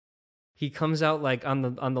He comes out like on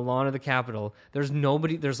the lawn of the Capitol. There's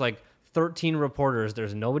nobody. There's like 13 reporters.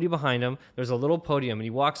 There's nobody behind him. There's a little podium, and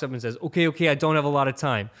he walks up and says, "Okay, I don't have a lot of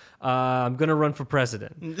time. I'm gonna run for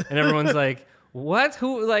president." And everyone's like, "What?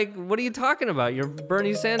 Who? Like, what are you talking about? You're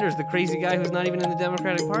Bernie Sanders, the crazy guy who's not even in the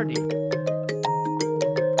Democratic Party."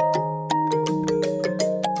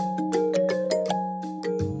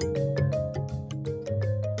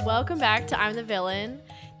 Welcome back to I'm the Villain.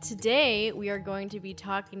 Today we are going to be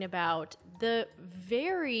talking about the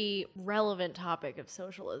very relevant topic of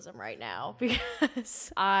socialism right now,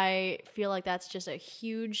 because I feel like that's just a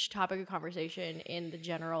huge topic of conversation in the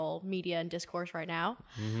general media and discourse right now.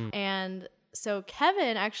 Mm-hmm. And so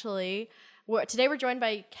Kevin, actually, today we're joined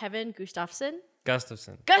by Kevin Gustafson.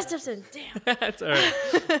 Gustafson, damn. That's all right.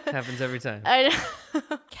 Happens every time. I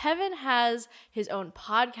know. Kevin has his own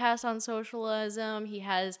podcast on socialism. He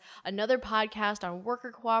has another podcast on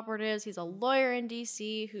worker cooperatives. He's a lawyer in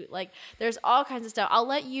DC who, there's all kinds of stuff. I'll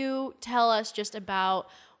let you tell us just about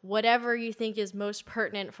whatever you think is most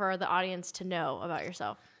pertinent for the audience to know about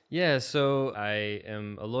yourself. Yeah, so I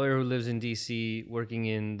am a lawyer who lives in DC, working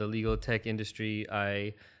in the legal tech industry.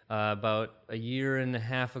 I, about a year and a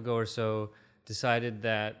half ago or so, decided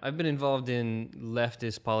that I've been involved in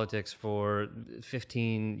leftist politics for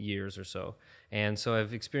 15 years or so. And so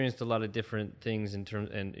I've experienced a lot of different things in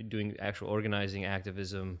terms and doing actual organizing,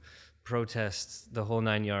 activism, protests, the whole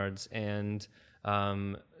nine yards. And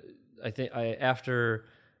I think after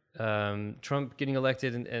Trump getting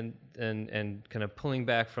elected and kind of pulling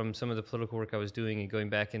back from some of the political work I was doing and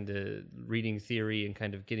going back into reading theory and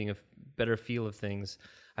kind of getting a better feel of things,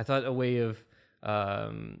 I thought a way of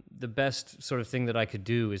the best sort of thing that I could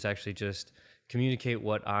do is actually just communicate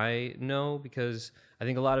what I know, because I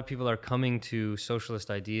think a lot of people are coming to socialist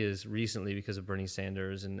ideas recently because of Bernie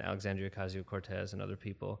Sanders and Alexandria Ocasio-Cortez and other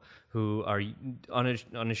people who are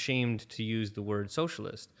unashamed to use the word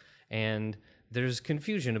socialist. And there's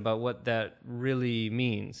confusion about what that really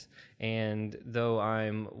means. And though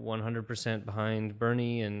I'm 100% behind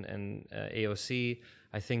Bernie and AOC,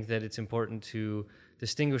 I think that it's important to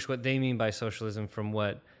distinguish what they mean by socialism from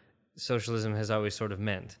what socialism has always sort of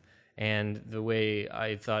meant. And the way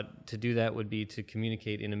I thought to do that would be to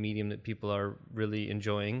communicate in a medium that people are really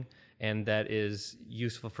enjoying and that is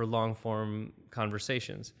useful for long-form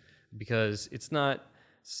conversations. Because it's not...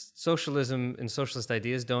 Socialism and socialist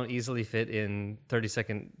ideas don't easily fit in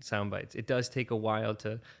 30-second sound bites. It does take a while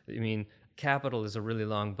to... Capital is a really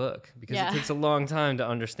long book because it takes a long time to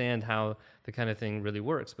understand how the kind of thing really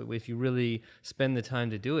works. But if you really spend the time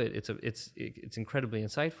to do it, it's incredibly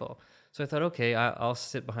insightful. So I thought, okay, I'll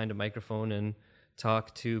sit behind a microphone and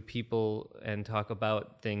talk to people and talk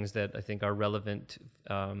about things that I think are relevant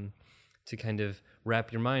to kind of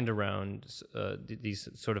wrap your mind around these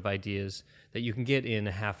sort of ideas that you can get in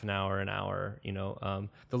a half an hour.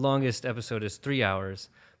 The longest episode is 3 hours,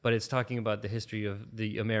 but it's talking about the history of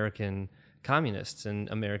the American communists and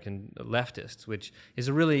American leftists, which is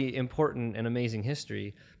a really important and amazing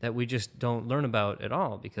history that we just don't learn about at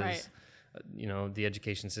all because, the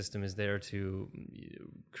education system is there to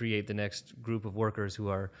create the next group of workers who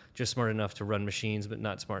are just smart enough to run machines, but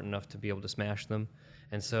not smart enough to be able to smash them.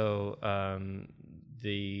 And so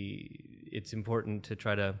it's important to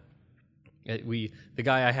try to... the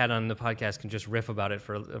guy I had on the podcast can just riff about it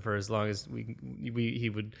for as long as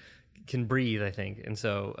he can breathe, I think, and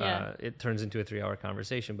so it turns into a 3-hour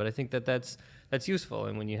conversation. But I think that's useful,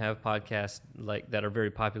 and when you have podcasts like that are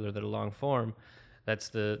very popular that are long form, that's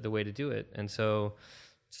the way to do it. And so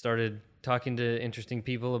started talking to interesting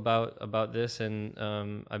people about this, and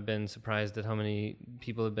I've been surprised at how many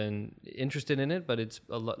people have been interested in it. But it's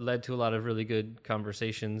led to a lot of really good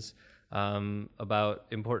conversations about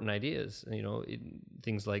important ideas,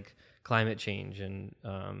 things like climate change and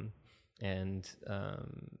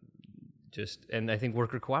I think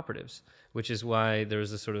worker cooperatives, which is why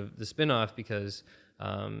there's a sort of the spin-off, because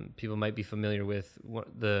people might be familiar with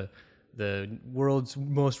the world's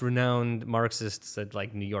most renowned Marxist said,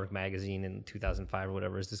 like New York Magazine in 2005 or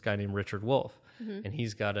whatever, is this guy named Richard Wolff. Mm-hmm. And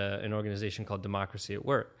he's got an organization called Democracy at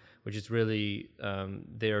Work, which is really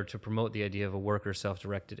there to promote the idea of a worker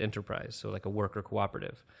self-directed enterprise, so like a worker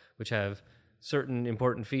cooperative, which have certain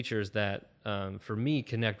important features that, for me,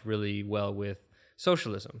 connect really well with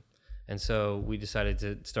socialism. And so we decided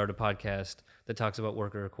to start a podcast that talks about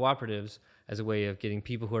worker cooperatives as a way of getting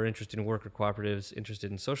people who are interested in worker cooperatives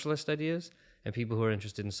interested in socialist ideas, and people who are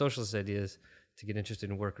interested in socialist ideas to get interested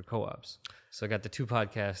in worker co-ops. So I got the two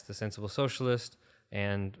podcasts, The Sensible Socialist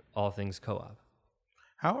and All Things Co-op.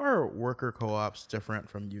 How are worker co-ops different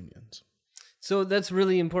from unions? So that's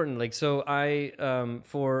really important. Like, so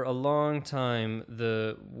for a long time,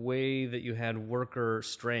 the way that you had worker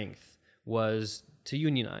strength was to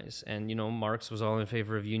unionize. And, Marx was all in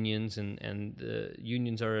favor of unions, and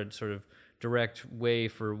unions are a sort of direct way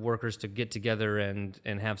for workers to get together and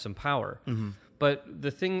have some power. But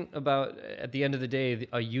the thing about, at the end of the day,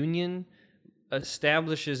 a union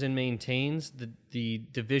establishes and maintains the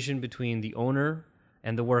division between the owner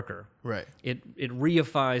and the worker. Right. It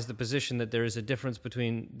reifies the position that there is a difference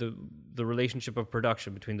between the relationship of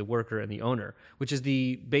production between the worker and the owner, which is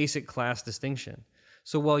the basic class distinction.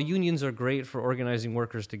 So while unions are great for organizing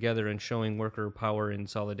workers together and showing worker power and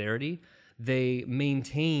solidarity, they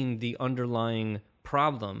maintain the underlying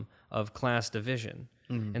problem of class division.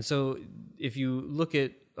 And so if you look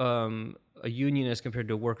at a union as compared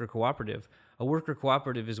to a worker cooperative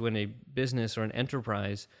is when a business or an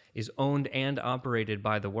enterprise is owned and operated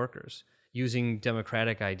by the workers using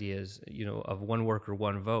democratic ideas, of one worker,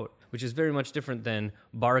 one vote, which is very much different than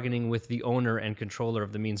bargaining with the owner and controller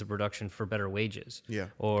of the means of production for better wages,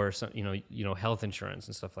 or some, health insurance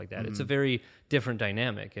and stuff like that. It's a very different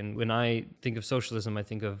dynamic. And when I think of socialism, I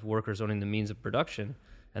think of workers owning the means of production,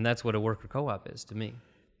 and that's what a worker co-op is to me.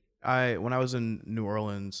 When I was in New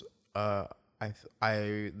Orleans, there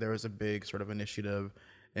was a big sort of initiative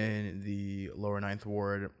in the lower Ninth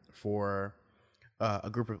Ward for a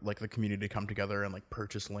group of the community to come together and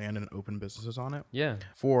purchase land and open businesses on it. Yeah.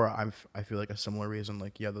 I feel like a similar reason,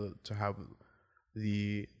 to have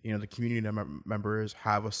the community members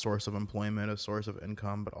have a source of employment, a source of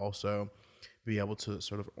income, but also be able to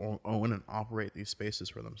sort of own and operate these spaces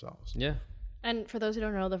for themselves. Yeah. And for those who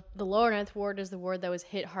don't know, the lower Ninth Ward is the ward that was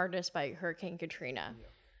hit hardest by Hurricane Katrina.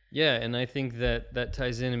 Yeah, and I think that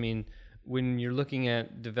ties in. I mean, when you're looking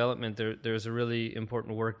at development, there's a really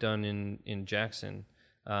important work done in Jackson,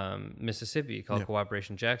 Mississippi, called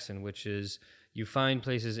Cooperation Jackson, which is you find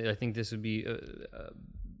places. I think this would be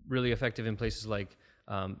really effective in places like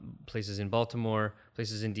places in Baltimore,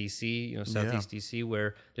 places in D.C., Southeast D.C.,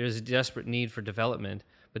 where there's a desperate need for development.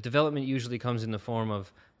 But development usually comes in the form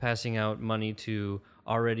of passing out money to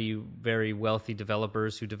already very wealthy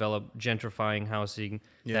developers who develop gentrifying housing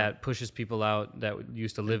that pushes people out that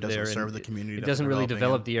used to live there. It doesn't serve the community. It doesn't really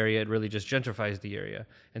develop the area. It really just gentrifies the area.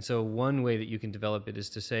 And so one way that you can develop it is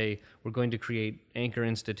to say, we're going to create anchor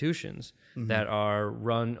institutions that are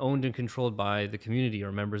owned and controlled by the community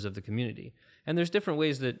or members of the community. And there's different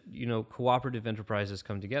ways that, cooperative enterprises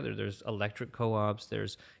come together. There's electric co-ops.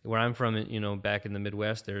 There's, where I'm from, back in the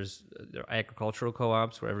Midwest, there are agricultural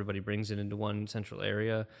co-ops where everybody brings it into one central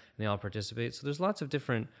area and they all participate. So there's lots of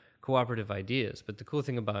different cooperative ideas. But the cool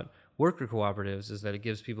thing about worker cooperatives is that it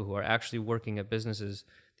gives people who are actually working at businesses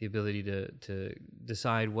the ability to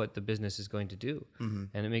decide what the business is going to do.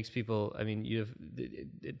 And it makes people,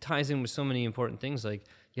 it ties in with so many important things. Like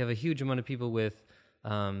you have a huge amount of people with,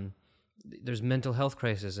 there's mental health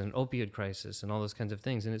crisis and opioid crisis and all those kinds of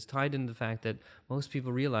things. And it's tied into the fact that most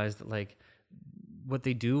people realize that what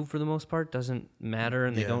they do for the most part doesn't matter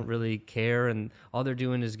and they don't really care. And all they're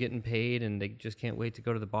doing is getting paid and they just can't wait to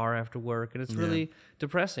go to the bar after work. And it's really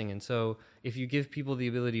depressing. And so if you give people the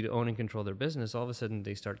ability to own and control their business, all of a sudden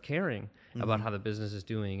they start caring about how the business is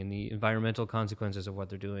doing and the environmental consequences of what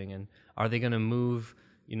they're doing. And are they going to move,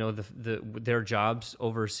 their jobs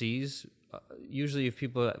overseas? Usually if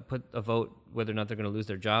people put a vote whether or not they're going to lose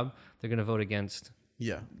their job, they're going to vote against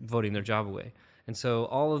voting their job away. And so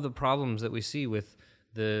all of the problems that we see with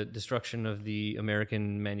the destruction of the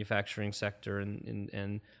American manufacturing sector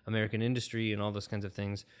and American industry and all those kinds of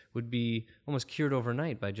things would be almost cured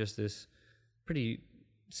overnight by just this pretty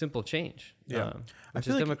simple change, which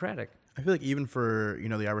is democratic. I feel like even for,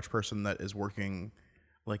 the average person that is working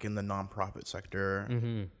in the nonprofit sector,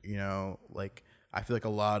 I feel like a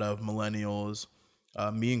lot of millennials,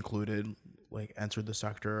 me included, entered the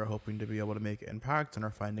sector hoping to be able to make impact and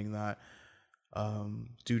are finding that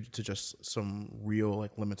due to just some real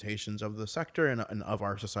limitations of the sector and of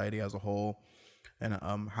our society as a whole, and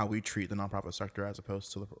how we treat the nonprofit sector as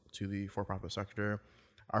opposed to the for-profit sector,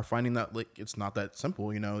 are finding that it's not that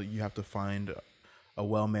simple. You have to find a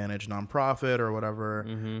well-managed nonprofit or whatever,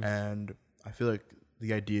 and I feel like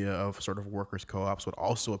the idea of sort of workers co-ops would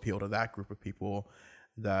also appeal to that group of people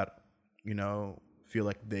that feel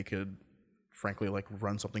like they could frankly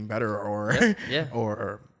run something better or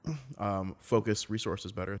or focus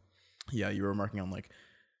resources better. You were remarking on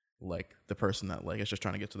the person that is just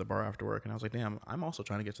trying to get to the bar after work, and I was like, damn, I'm also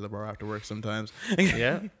trying to get to the bar after work sometimes.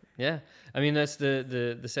 Yeah. I mean, that's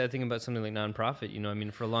the sad thing about something like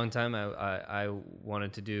nonprofit. For a long time I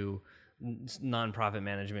wanted to do nonprofit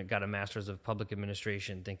management, got a master's of public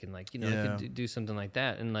administration, thinking like, I Yeah. could do something like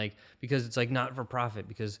that. And like, because it's like not for profit,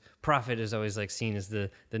 because profit is always like seen as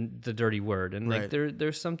the dirty word. And like Right.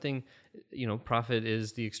 there's something, profit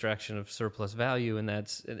is the extraction of surplus value, and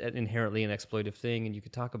that's inherently an exploitive thing. And you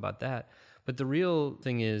could talk about that. But the real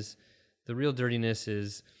thing is, the real dirtiness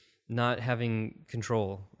is not having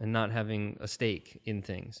control and not having a stake in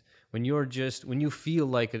things. When you feel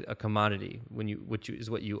like a commodity, which is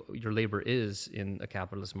what your labor is in a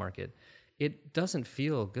capitalist market, it doesn't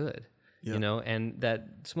feel good, and that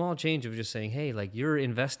small change of just saying, hey, like, you're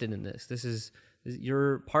invested in this.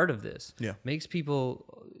 You're part of this. Yeah. Makes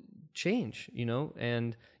people change,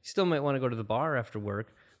 and you still might want to go to the bar after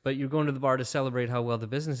work, but you're going to the bar to celebrate how well the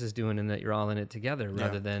business is doing and that you're all in it together,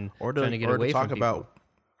 rather than trying to get away talk from people. about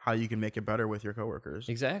how you can make it better with your coworkers.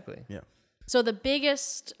 Exactly. Yeah. So the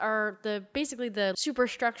biggest are basically the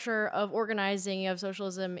superstructure of organizing of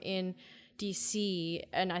socialism in DC,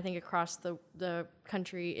 and I think across the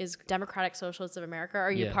country, is Democratic Socialists of America.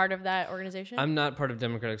 Are you part of that organization? I'm not part of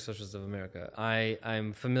Democratic Socialists of America.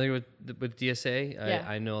 I'm familiar with DSA.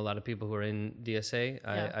 I know a lot of people who are in DSA.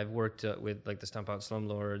 I've worked with like the Stomp Out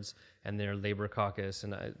Slumlords and their labor caucus,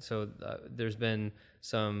 and so there's been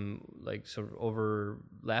some like sort of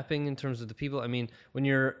overlapping in terms of the people. I mean, when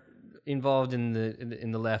you're involved in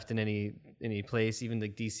the left in any place, even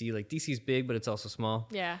like DC's big, but it's also small.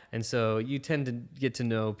 Yeah. And so you tend to get to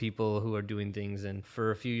know people who are doing things. And for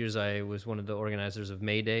a few years, I was one of the organizers of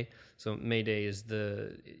May Day. So May Day is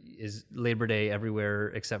Labor Day everywhere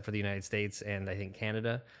except for the United States and I think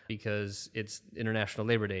Canada, because it's International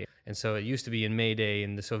Labor Day. And so it used to be in May Day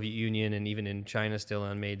in the Soviet Union, and even in China still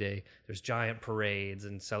on May Day, there's giant parades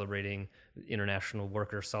and celebrating international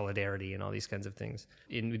worker solidarity and all these kinds of things.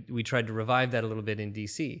 And we tried to revive that a little bit in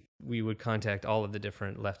DC. We would contact all of the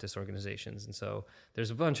different leftist organizations. And so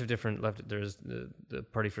there's a bunch of different there's the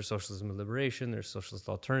Party for Socialism and Liberation, there's Socialist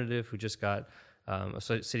Alternative, who just got a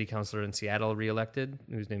city councilor in Seattle reelected,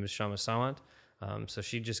 whose name is Shama Sawant. So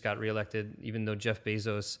she just got reelected, even though Jeff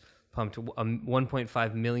Bezos pumped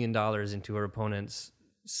 $1.5 million into her opponent's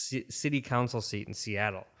city council seat in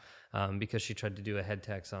Seattle, because she tried to do a head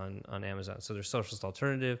tax on Amazon. So there's Socialist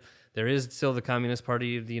Alternative. There is still the Communist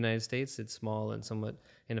Party of the United States. It's small and somewhat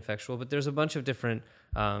ineffectual, but there's a bunch of different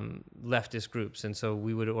leftist groups, and so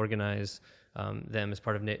we would organize them as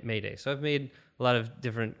part of May Day. So I've made a lot of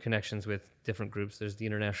different connections with different groups. There's the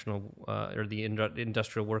International or the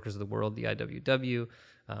Industrial Workers of the World, the IWW,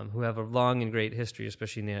 who have a long and great history,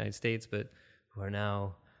 especially in the United States, but who are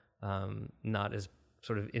now not as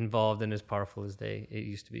sort of involved and as powerful as it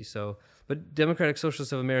used to be. So, but Democratic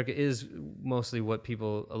Socialists of America is mostly what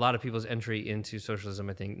a lot of people's entry into socialism,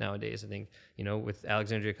 I think, nowadays. I think, with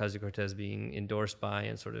Alexandria Ocasio-Cortez being endorsed by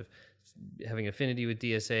and sort of having affinity with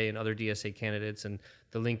DSA and other DSA candidates, and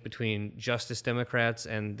the link between Justice Democrats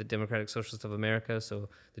and the Democratic Socialists of America. So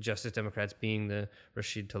the Justice Democrats being the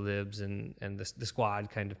Rashid Tlaibs and the squad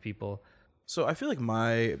kind of people. So I feel like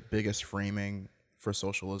my biggest framing for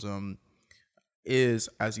socialism is,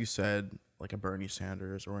 as you said, like a Bernie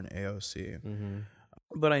Sanders or an AOC. Mm-hmm.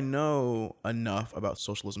 But I know enough about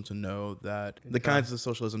socialism to know that the kinds of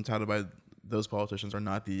socialism touted by those politicians are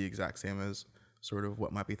not the exact same as sort of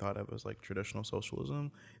what might be thought of as like traditional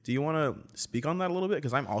socialism. Do you want to speak on that a little bit?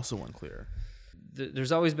 Because I'm also unclear.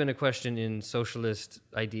 There's always been a question in socialist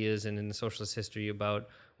ideas and in the socialist history about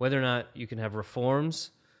whether or not you can have reforms,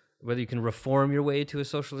 whether you can reform your way to a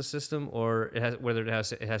socialist system, or whether it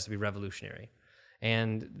has to be revolutionary.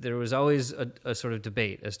 And there was always a sort of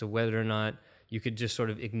debate as to whether or not you could just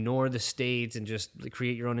sort of ignore the states and just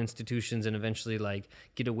create your own institutions and eventually like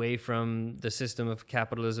get away from the system of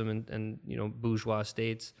capitalism and bourgeois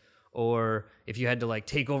states, or if you had to like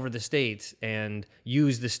take over the state and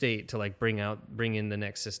use the state to like bring in the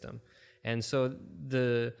next system. And so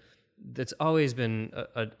that's always been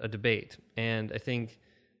a debate. And I think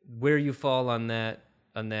where you fall on that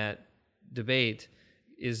debate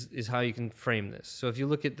is how you can frame this. So if you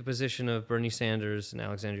look at the position of Bernie Sanders and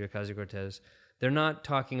Alexandria Ocasio-Cortez, they're not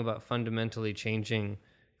talking about fundamentally changing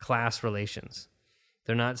class relations.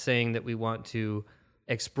 They're not saying that we want to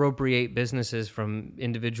expropriate businesses from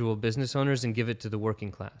individual business owners and give it to the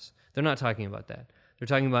working class. They're not talking about that. They're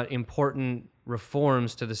talking about important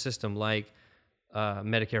reforms to the system, like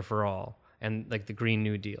Medicare for all and like the Green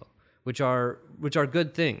New Deal, which are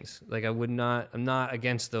good things. Like I'm not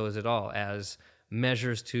against those at all as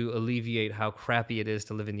measures to alleviate how crappy it is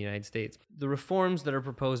to live in the United States. The reforms that are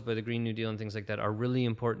proposed by the Green New Deal and things like that are really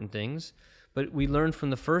important things, but we learned from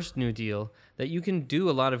the first New Deal that you can do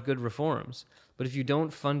a lot of good reforms, but if you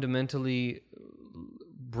don't fundamentally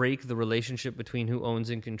break the relationship between who owns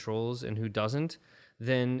and controls and who doesn't,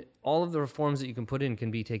 then all of the reforms that you can put in can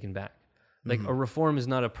be taken back. Like a reform is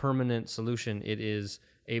not a permanent solution. It is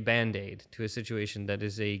a Band-Aid to a situation that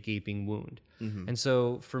is a gaping wound. And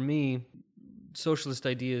so for me, socialist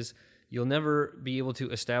ideas, you'll never be able to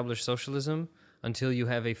establish socialism until you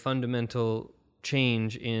have a fundamental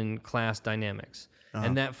change in class dynamics.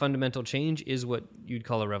 And that fundamental change is what you'd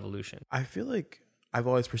call a revolution. I feel like I've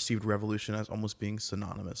always perceived revolution as almost being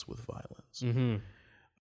synonymous with violence.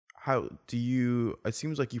 How do you, it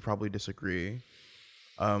seems like you probably disagree,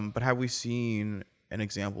 but have we seen an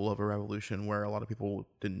example of a revolution where a lot of people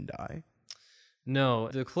didn't die? No,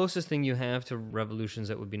 the closest thing you have to revolutions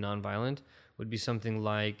that would be nonviolent would be something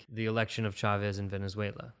like the election of Chavez in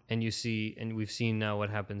Venezuela. And you see, and we've seen now what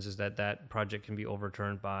happens is that that project can be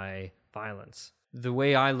overturned by violence. The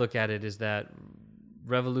way I look at it is that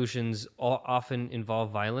revolutions often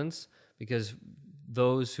involve violence because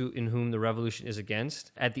those in whom the revolution is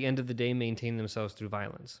against, at the end of the day, maintain themselves through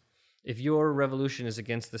violence. If your revolution is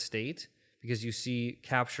against the state, because you see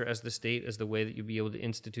capture as the state as the way that you'll be able to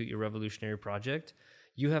institute your revolutionary project,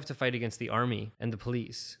 you have to fight against the army and the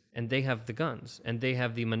police, and they have the guns, and they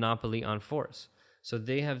have the monopoly on force. So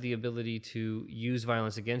they have the ability to use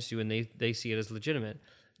violence against you, and they see it as legitimate.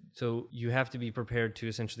 So you have to be prepared to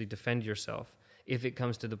essentially defend yourself if it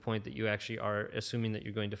comes to the point that you actually are assuming that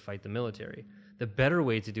you're going to fight the military. The better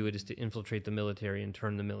way to do it is to infiltrate the military and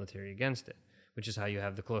turn the military against it, which is how you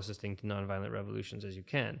have the closest thing to nonviolent revolutions as you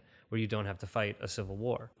can, where you don't have to fight a civil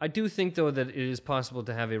war. I do think, though, that it is possible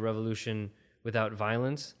to have a revolution without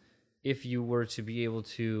violence if you were to be able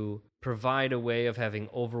to provide a way of having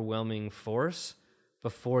overwhelming force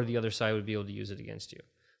before the other side would be able to use it against you.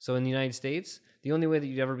 So in the United States, the only way that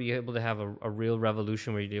you'd ever be able to have a real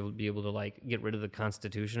revolution where you'd be able to like get rid of the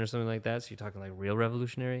Constitution or something like that, so you're talking like real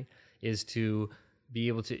revolutionary, is to be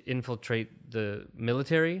able to infiltrate the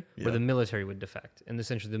military where the military would defect. And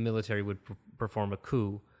essentially the military would perform a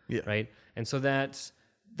coup, right? And so that's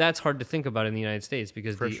hard to think about in the United States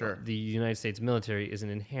because the United States military is an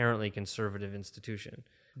inherently conservative institution.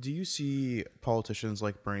 Do you see politicians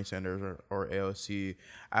like Bernie Sanders or AOC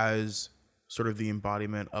as sort of the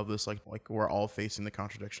embodiment of this, like we're all facing the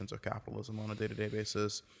contradictions of capitalism on a day-to-day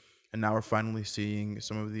basis, and now we're finally seeing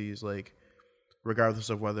some of these, like, regardless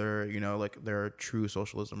of whether, you know, like they're true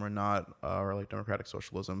socialism or not, or like democratic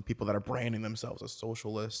socialism, people that are branding themselves as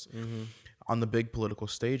socialists on the big political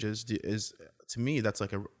stages is, to me, that's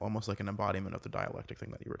like almost like an embodiment of the dialectic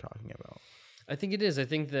thing that you were talking about. I think it is. I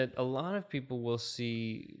think that a lot of people will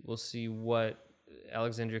see what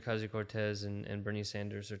Alexandria Ocasio-Cortez and Bernie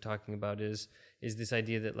Sanders are talking about is this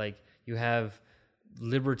idea that like you have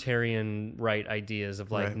libertarian right ideas of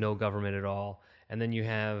like no government at all, and then you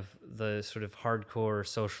have the sort of hardcore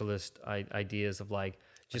socialist ideas of like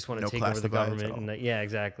just want to take over the government and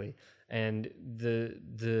exactly. And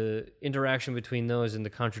the interaction between those and the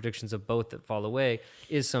contradictions of both that fall away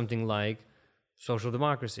is something like social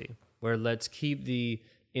democracy, where let's keep the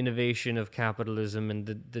innovation of capitalism and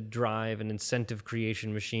the drive and incentive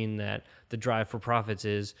creation machine that the drive for profits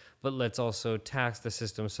is, but let's also tax the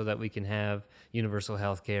system so that we can have universal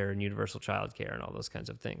health care and universal child care and all those kinds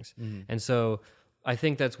of things. And so I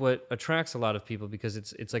think that's what attracts a lot of people, because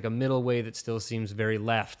it's like a middle way that still seems very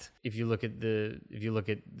left. If you look at the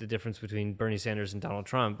difference between Bernie Sanders and Donald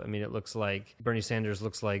Trump, I mean, it looks like Bernie Sanders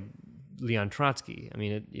looks like Leon Trotsky. I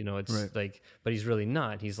mean, it's like, but he's really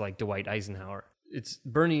not. He's like Dwight Eisenhower.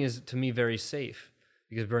 Bernie is, to me, very safe,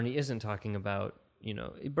 because Bernie isn't talking about,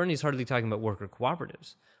 Bernie's hardly talking about worker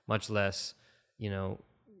cooperatives, much less,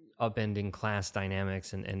 upending class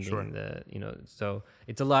dynamics and ending so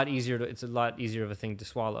it's a lot easier of a thing to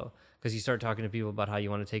swallow, because you start talking to people about how you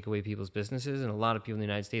want to take away people's businesses, and a lot of people in the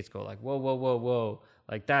United States go like, whoa,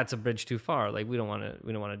 like that's a bridge too far. Like we don't want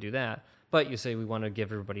to do that. But you say we want to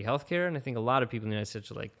give everybody health care, and I think a lot of people in the United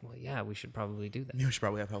States are like, well, yeah, we should probably do that. You should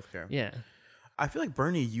probably have health care. Yeah. I feel like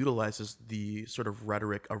Bernie utilizes the sort of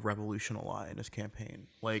rhetoric of revolution a lot in his campaign.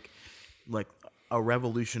 Like a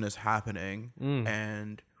revolution is happening,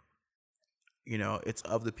 and it's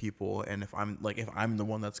of the people, and if I'm the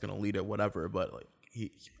one that's gonna lead it, whatever. But like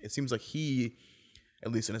it seems like he,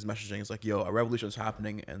 at least in his messaging, is like, yo, a revolution is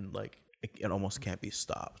happening, and like it almost can't be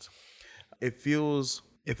stopped. It feels,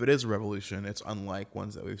 if it is a revolution, it's unlike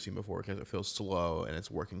ones that we've seen before, because it feels slow and it's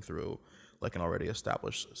working through like an already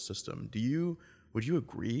established system. Would you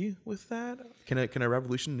agree with that? Can a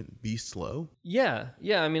revolution be slow? Yeah.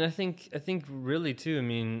 I mean, I think really too. I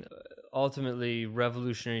mean, ultimately,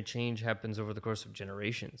 revolutionary change happens over the course of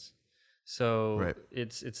generations. So Right.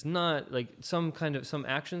 it's not like some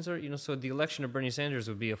actions are, so the election of Bernie Sanders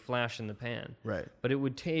would be a flash in the pan. Right. But it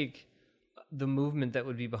would take the movement that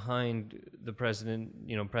would be behind the president,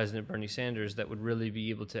 President Bernie Sanders, that would really be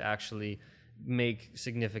able to actually make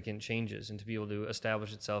significant changes and to be able to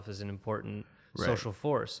establish itself as an important social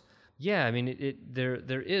force. Yeah, I mean,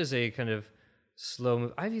 there is a kind of slow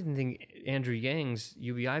move. I even think Andrew Yang's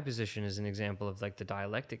UBI position is an example of like the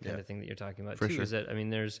dialectic kind of thing that you're talking about too. Sure. Is that, I mean,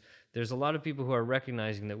 there's a lot of people who are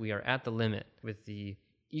recognizing that we are at the limit with the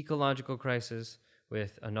ecological crisis,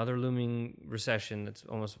 with another looming recession that's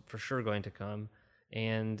almost for sure going to come,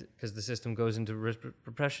 and because the system goes into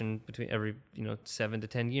repression between every 7 to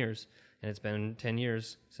 10 years, and it's been 10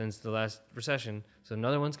 years since the last recession, so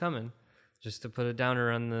another one's coming. Just to put a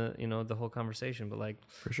downer on the the whole conversation, but like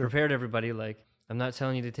prepared everybody. Like, I'm not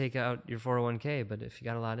telling you to take out your 401k, but if you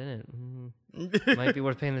got a lot in it, it might be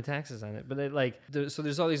worth paying the taxes on it. But so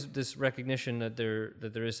there's always this recognition that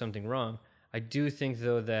there is something wrong. I do think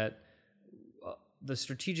though that the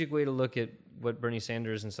strategic way to look at what Bernie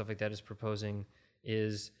Sanders and stuff like that is proposing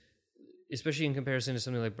is, especially in comparison to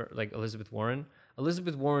something like Elizabeth Warren.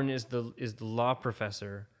 Elizabeth Warren is the law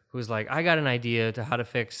professor who's like, I got an idea to how to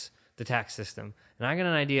fix the tax system, and I got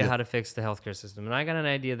an idea how to fix the healthcare system, and I got an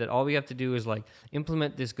idea that all we have to do is like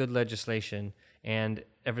implement this good legislation, and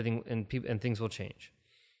everything and things will change.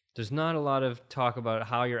 There's not a lot of talk about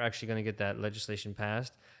how you're actually going to get that legislation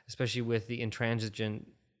passed, especially with the intransigent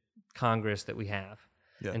Congress that we have.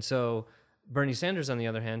 Yeah. And so Bernie Sanders, on the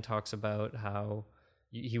other hand, talks about how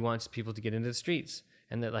he wants people to get into the streets,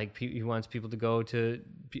 and that like he wants people to go to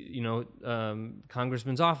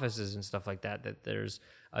congressmen's offices and stuff like that. That there's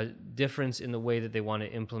a difference in the way that they want to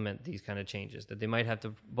implement these kind of changes. That they might have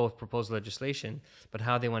to both propose legislation, but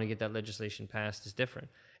how they want to get that legislation passed is different.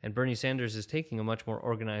 And Bernie Sanders is taking a much more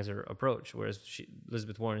organizer approach, whereas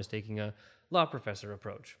Elizabeth Warren is taking a law professor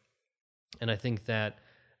approach. And I think that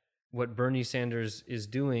what Bernie Sanders is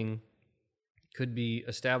doing could be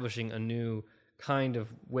establishing a new kind of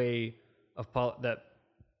way of that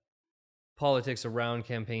politics around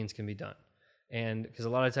campaigns can be done. And because a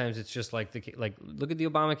lot of times it's just like look at the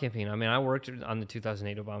Obama campaign. I mean, I worked on the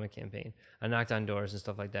 2008 Obama campaign. I knocked on doors and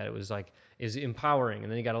stuff like that. It was empowering, and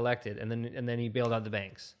then he got elected, and then he bailed out the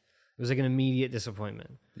banks. It was like an immediate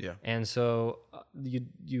disappointment. Yeah. And so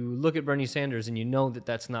you look at Bernie Sanders and you know that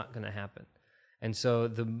that's not going to happen. And so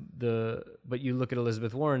but you look at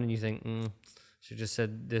Elizabeth Warren and you think, she just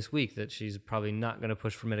said this week that she's probably not going to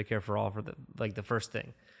push for Medicare for all for the first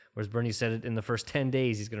thing. Whereas Bernie said it in the first 10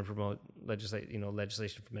 days he's going to promote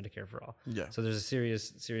legislation for Medicare for all. Yeah. So there's a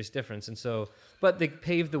serious difference. And so, but they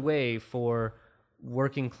paved the way for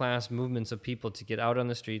working class movements of people to get out on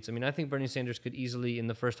the streets. I mean, I think Bernie Sanders could easily, in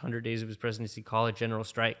the first 100 days of his presidency, call a general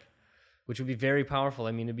strike, which would be very powerful.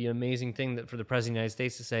 I mean, it'd be an amazing thing that for the president of the United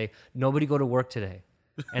States to say, nobody go to work today.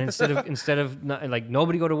 And instead of not, like,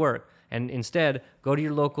 nobody go to work, and instead go to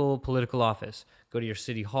your local political office, go to your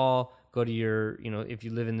city hall, go to your, if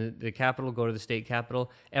you live in the capital, go to the state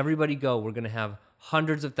capital. Everybody go. We're going to have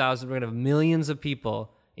hundreds of thousands, we're going to have millions of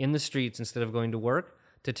people in the streets instead of going to work,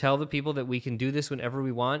 to tell the people that we can do this whenever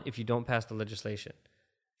we want if you don't pass the legislation.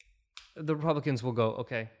 The Republicans will go,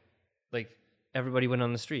 okay, like, everybody went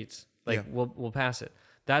on the streets. Like, we'll pass it.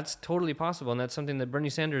 That's totally possible, and that's something that Bernie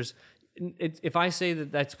Sanders... if I say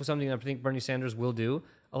that that's something that I think Bernie Sanders will do,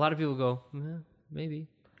 a lot of people go, maybe.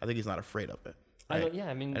 I think he's not afraid of it. Right?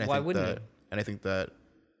 Why wouldn't he? And I think that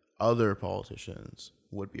other politicians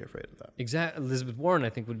would be afraid of that. Exactly. Elizabeth Warren, I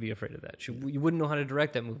think, would be afraid of that. You wouldn't know how to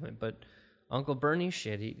direct that movement, but Uncle Bernie,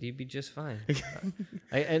 he'd be just fine.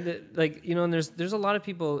 And there's a lot of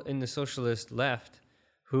people in the socialist left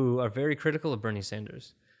who are very critical of Bernie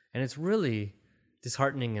Sanders, and it's really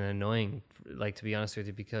disheartening and annoying, like, to be honest with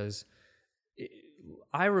you, because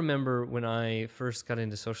I remember when I first got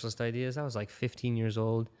into socialist ideas, I was like 15 years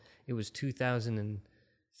old. It was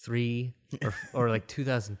 2003 or like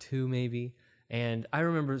 2002 maybe. And I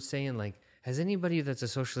remember saying, like, has anybody that's a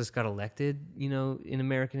socialist got elected, in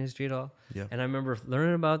American history at all? Yeah. And I remember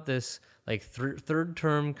learning about this, like, third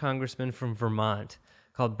term congressman from Vermont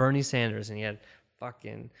called Bernie Sanders, and he had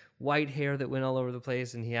fucking white hair that went all over the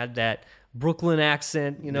place, and he had that Brooklyn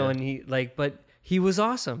accent, and he, like, but he was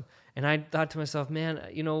awesome. And I thought to myself, man,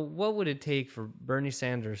 what would it take for Bernie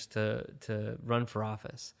Sanders to run for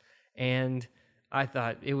office? And I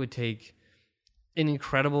thought it would take an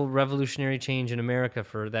incredible revolutionary change in America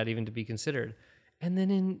for that even to be considered. And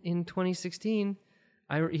then in 2016,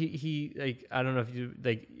 he like, I don't know if you,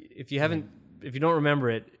 like, if you don't remember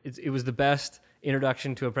it, it was the best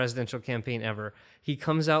introduction to a presidential campaign ever. He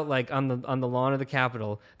comes out, like, on the lawn of the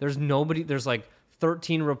Capitol. There's nobody. There's like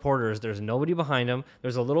 13 reporters. There's nobody behind him.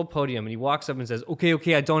 There's a little podium, and he walks up and says,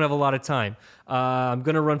 okay, I don't have a lot of time. I'm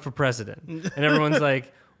going to run for president. And everyone's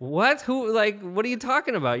like, what? What are you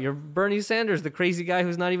talking about? You're Bernie Sanders, the crazy guy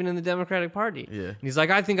who's not even in the Democratic Party. Yeah. And he's like,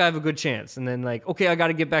 I think I have a good chance. And then like, okay, I got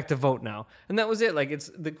to get back to vote now. And that was it. Like, it's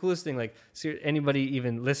the coolest thing. Like, anybody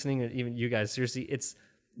even listening, or even you guys, seriously, it's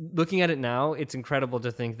looking at it now, it's incredible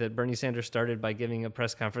to think that Bernie Sanders started by giving a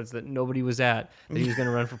press conference that nobody was at, that he was going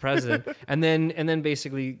to run for president. and then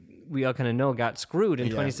basically we all kind of know got screwed in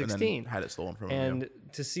 2016. And then had it stolen from him. And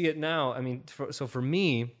to see it now, I mean, so for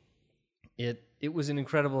me, it was an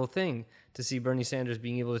incredible thing to see Bernie Sanders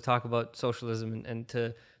being able to talk about socialism and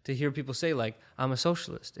to hear people say, like, I'm a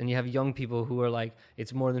socialist. And you have young people who are like,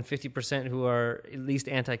 it's more than 50% who are at least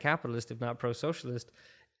anti-capitalist, if not pro-socialist.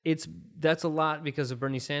 That's a lot because of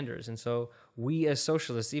Bernie Sanders. And so we as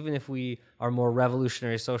socialists, even if we are more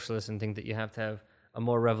revolutionary socialists and think that you have to have a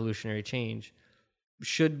more revolutionary change,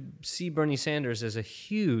 should see Bernie Sanders as a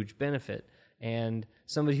huge benefit and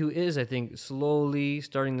somebody who is, I think, slowly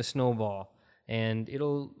starting to snowball. And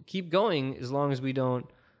it'll keep going as long as we don't,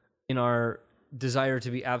 in our desire to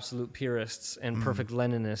be absolute purists and perfect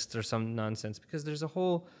Leninists or some nonsense, because there's a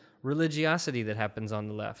whole religiosity that happens on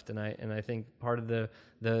the left. And I think part of the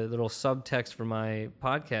little subtext for my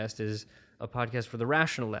podcast is a podcast for the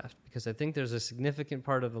rational left, because I think there's a significant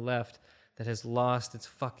part of the left that has lost its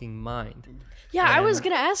fucking mind. Yeah, I was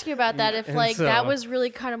going to ask you about that, if like so, that was really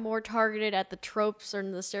kind of more targeted at the tropes or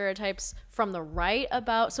the stereotypes from the right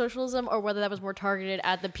about socialism, or whether that was more targeted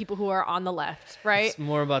at the people who are on the left, right? It's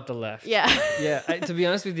more about the left. Yeah. Yeah, to be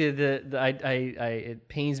honest with you, it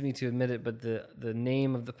pains me to admit it, but the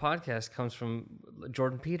name of the podcast comes from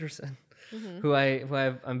Jordan Peterson, who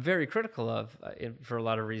I'm very critical of for a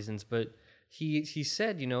lot of reasons, but he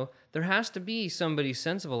said, there has to be somebody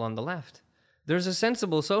sensible on the left. There's a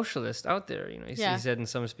sensible socialist out there, he said in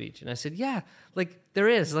some speech. And I said, yeah, like there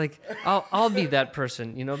is, like I'll be that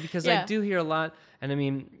person, because I do hear a lot. And I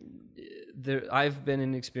mean, I've been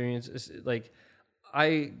in experience, like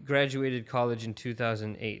I graduated college in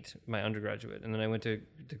 2008, my undergraduate, and then I went to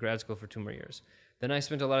grad school for 2 more years. Then I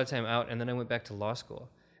spent a lot of time out, and then I went back to law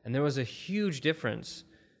school. And there was a huge difference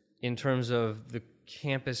in terms of the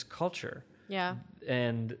campus culture. Yeah.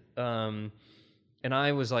 And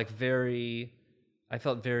I was like I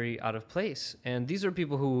felt very out of place. And these are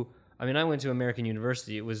people who, I went to American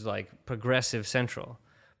University. It was like progressive central,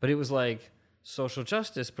 but it was like social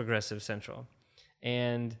justice progressive central.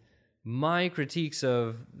 And my critiques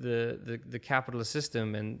of the capitalist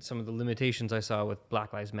system and some of the limitations I saw with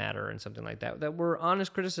Black Lives Matter and something like that were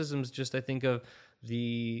honest criticisms, just I think of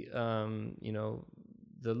the,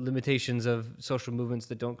 the limitations of social movements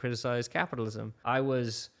that don't criticize capitalism.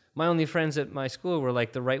 My only friends at my school were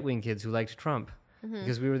like the right-wing kids who liked Trump,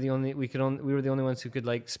 because we were the only ones who could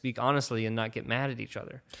like speak honestly and not get mad at each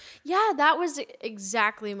other. Yeah, that was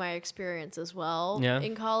exactly my experience as well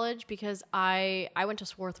in college, because I went to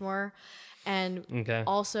Swarthmore, and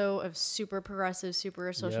also a super progressive,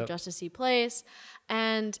 super social justice-y place,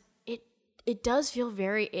 and it does feel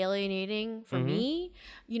very alienating for me,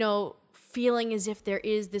 feeling as if there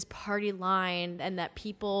is this party line and that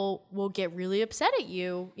people will get really upset at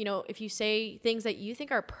you, if you say things that you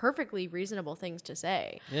think are perfectly reasonable things to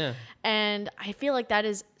say. Yeah. And I feel like that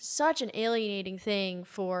is such an alienating thing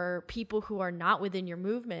for people who are not within your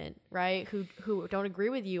movement, right? Who don't agree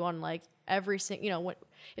with you on like every single,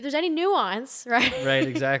 if there's any nuance, right? Right,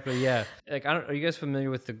 exactly, yeah. Like, are you guys familiar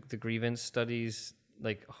with the grievance studies,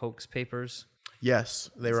 like hoax papers? Yes,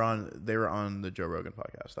 they were on the Joe Rogan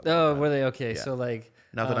podcast. Oh, were they? Okay, Yeah. so like,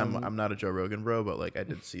 not that I'm not a Joe Rogan bro, but like I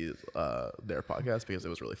did see their podcast because it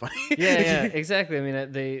was really funny. yeah, exactly. I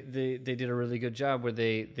mean, they did a really good job where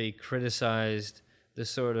they criticized the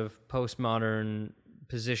sort of postmodern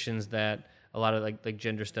positions that a lot of like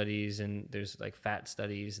gender studies, and there's like fat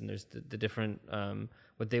studies, and there's the different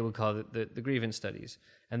what they would call the grievance studies,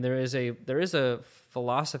 and there is a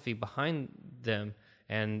philosophy behind them.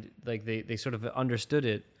 And like they sort of understood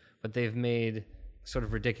it, but they've made sort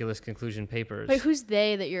of ridiculous conclusion papers. Wait, who's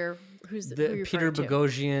they that who you're Peter referring to?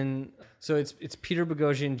 Boghossian. So it's Peter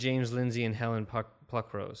Boghossian, James Lindsay, and Helen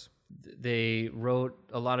Pluckrose. They wrote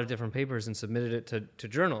a lot of different papers and submitted it to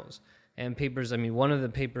journals. And papers, one of the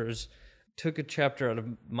papers took a chapter out of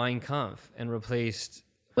Mein Kampf and replaced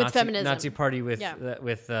feminism. Nazi Party with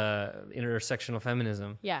intersectional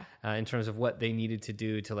feminism. Yeah. In terms of what they needed to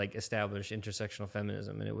do to like establish intersectional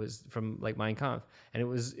feminism, and it was from like Mein Kampf, and it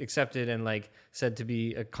was accepted and like said to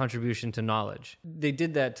be a contribution to knowledge. They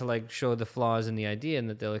did that to like show the flaws in the idea, and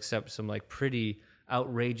that they'll accept some like pretty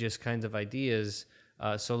outrageous kinds of ideas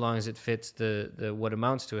so long as it fits the what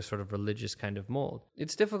amounts to a sort of religious kind of mold.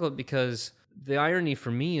 It's difficult because the irony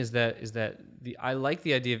for me is that I like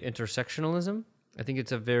the idea of intersectionalism. I think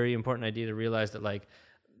it's a very important idea to realize that like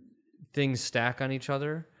things stack on each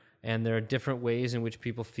other, and there are different ways in which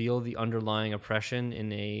people feel the underlying oppression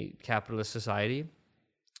in a capitalist society.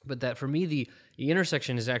 But that for me, the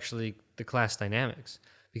intersection is actually the class dynamics,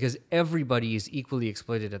 because everybody is equally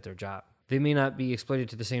exploited at their job. They may not be exploited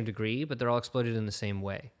to the same degree, but they're all exploited in the same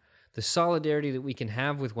way. The solidarity that we can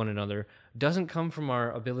have with one another doesn't come from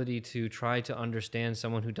our ability to try to understand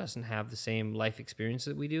someone who doesn't have the same life experience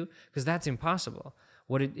that we do, because that's impossible.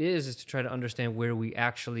 What it is to try to understand where we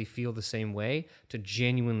actually feel the same way, to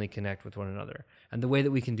genuinely connect with one another. And the way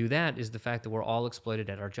that we can do that is the fact that we're all exploited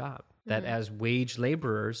at our job. That as wage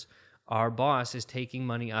laborers, our boss is taking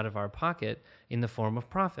money out of our pocket in the form of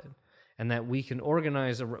profit. And that we can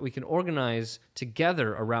organize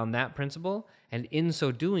together around that principle, and in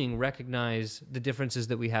so doing recognize the differences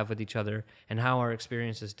that we have with each other and how our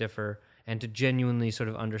experiences differ, and to genuinely sort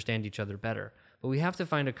of understand each other better. But we have to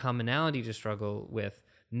find a commonality to struggle with,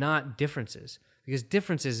 not differences, because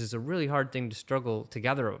differences is a really hard thing to struggle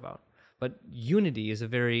together about. But unity is a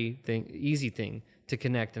very easy thing to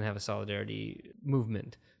connect and have a solidarity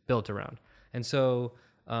movement built around. And so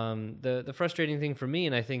the frustrating thing for me,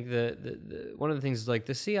 and I think the one of the things is like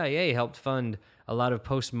the CIA helped fund a lot of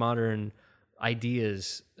postmodern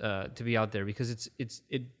ideas to be out there, because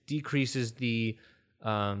it decreases the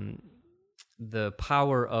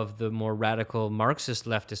power of the more radical Marxist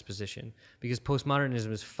leftist position, because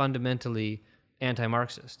postmodernism is fundamentally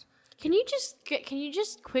anti-Marxist. Can you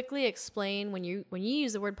just quickly explain when you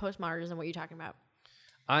use the word postmodernism what you're talking about?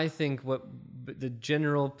 I think what the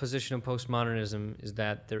general position of postmodernism is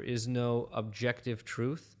that there is no objective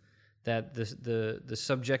truth, that the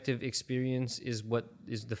subjective experience is what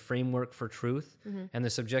is the framework for truth, and the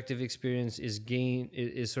subjective experience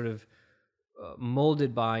is sort of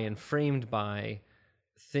molded by and framed by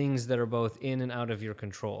things that are both in and out of your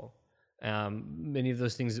control. Many of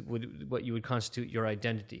those things what you would constitute your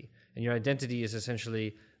identity, and your identity is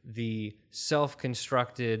essentially the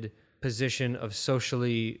self-constructed position of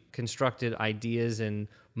socially constructed ideas and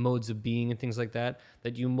modes of being and things like that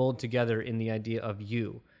you mold together in the idea of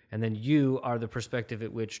you. And then you are the perspective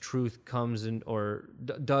at which truth comes in, or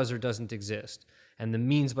does or doesn't exist. And the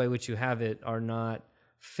means by which you have it are not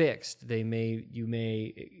fixed. You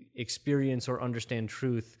may experience or understand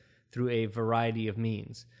truth through a variety of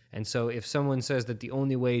means. And so if someone says that the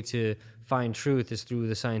only way to find truth is through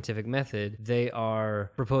the scientific method, they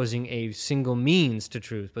are proposing a single means to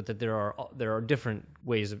truth, but that there are different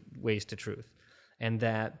ways to truth. And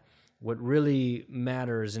that what really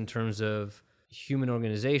matters in terms of human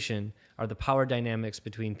organization are the power dynamics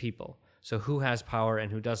between people. So who has power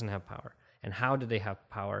and who doesn't have power? And how do they have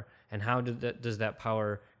power? And how does that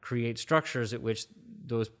power create structures at which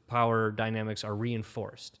those power dynamics are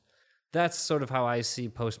reinforced? That's sort of how I see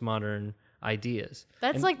postmodern ideas.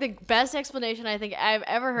 That's like the best explanation I think I've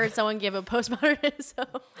ever heard someone give of postmodernism.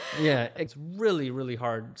 Yeah, it's really, really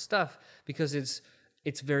hard stuff, because it's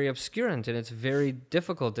very obscurant and it's very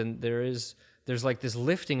difficult, and there's like this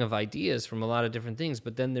lifting of ideas from a lot of different things,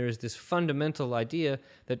 but then there's this fundamental idea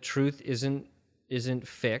that truth isn't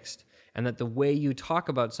fixed, and that the way you talk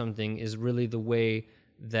about something is really the way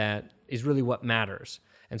that is really what matters.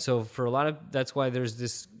 And so for a lot of, that's why there's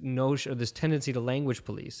this notion, or this tendency to language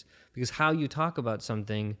police, because how you talk about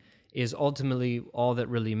something is ultimately all that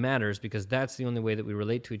really matters, because that's the only way that we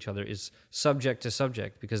relate to each other, is subject to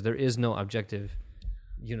subject, because there is no objective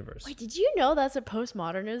universe. Wait, did you know that's what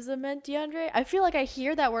postmodernism meant, DeAndre? I feel like I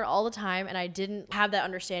hear that word all the time, and I didn't have that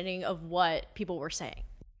understanding of what people were saying.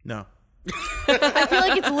 No. I feel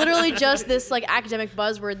like it's literally just this like academic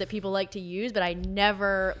buzzword that people like to use, but I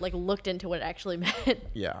never like looked into what it actually meant.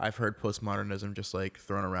 Yeah, I've heard postmodernism just like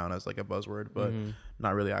thrown around as like a buzzword, but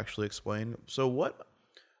not really actually explained. So what?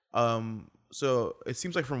 So it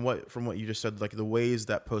seems like from what you just said, like the ways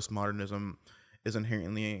that postmodernism is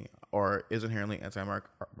inherently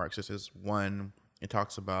anti-Marxist is, one, it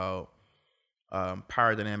talks about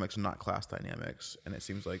power dynamics and not class dynamics, and it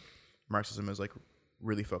seems like Marxism is like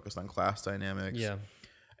really focused on class dynamics. Yeah.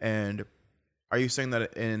 And are you saying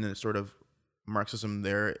that in sort of Marxism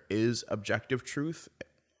there is objective truth?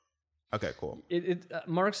 Okay, cool.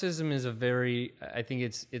 Marxism is I think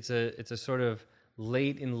it's a sort of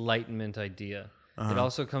late Enlightenment idea. It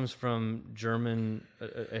also comes from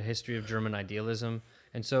a history of German idealism,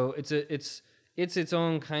 and so it's its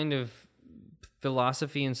own kind of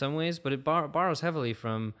philosophy in some ways, but it borrows heavily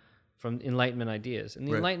from from Enlightenment ideas. And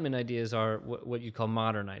the Right. Enlightenment ideas are what you call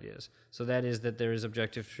modern ideas. So that is that there is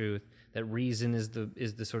objective truth, that reason is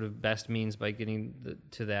the sort of best means by getting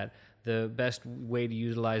to that. The best way to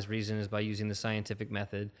utilize reason is by using the scientific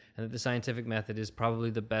method, and that the scientific method is probably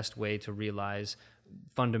the best way to realize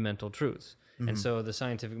fundamental truths. And so the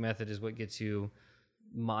scientific method is what gets you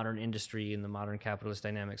modern industry and the modern capitalist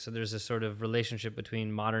dynamics. So there's a sort of relationship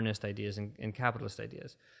between modernist ideas and capitalist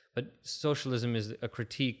ideas. But socialism is a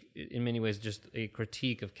critique, in many ways, just a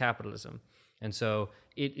critique of capitalism. And so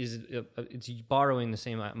it's borrowing the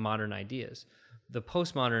same modern ideas. The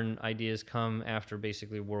postmodern ideas come after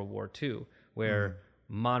basically World War II, where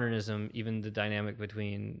modernism, even the dynamic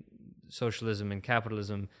between socialism and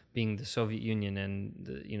capitalism, being the Soviet Union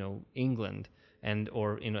and England, and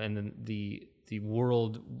then the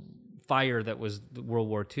world fire that was World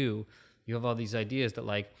War II, you have all these ideas that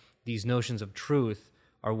like these notions of truth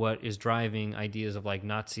are what is driving ideas of like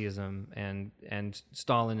Nazism and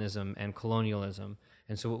Stalinism and colonialism.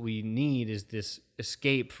 And so what we need is this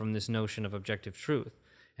escape from this notion of objective truth.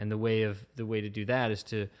 And the way to do that is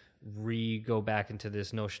to go back into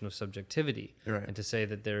this notion of subjectivity, Right. and to say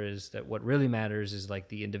that that what really matters is like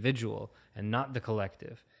the individual and not the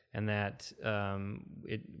collective, and that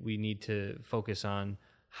we need to focus on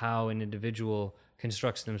how an individual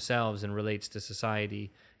constructs themselves and relates to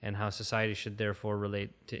society, and how society should therefore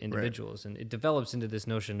relate to individuals. Right. And it develops into this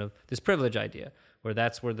notion of this privilege idea, where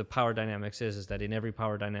that's where the power dynamics is that in every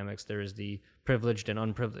power dynamics there is the privileged and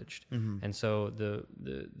unprivileged. And so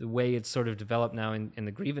the way it's sort of developed now in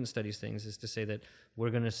the grievance studies things is to say that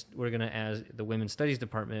we're gonna as the women's studies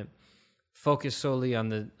department focus solely on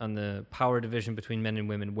the power division between men and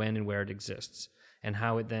women when and where it exists, and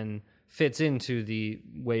how it then fits into the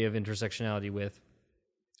way of intersectionality with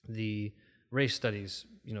the race studies,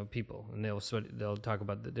 people, and they'll talk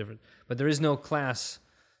about the different. But there is no class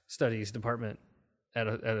studies department at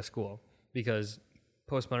a school, because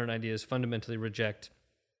postmodern ideas fundamentally reject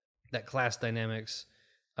that class dynamics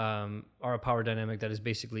are a power dynamic that is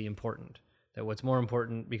basically important. That what's more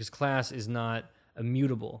important, because class is not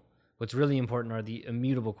immutable. What's really important are the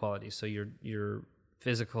immutable qualities. So your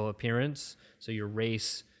physical appearance, so your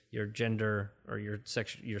race, your gender, or your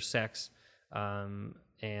sex,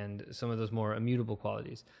 and some of those more immutable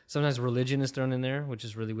qualities. Sometimes religion is thrown in there, which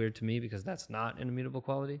is really weird to me because that's not an immutable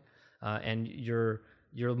quality. And you're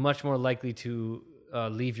much more likely to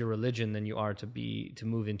leave your religion than you are to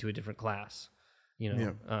move into a different class.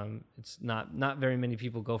 It's not very many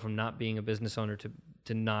people go from not being a business owner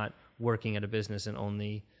to not working at a business and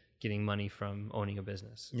only getting money from owning a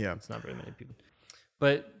business. Yeah, it's not very many people.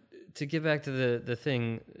 But to get back to the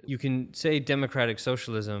thing, you can say democratic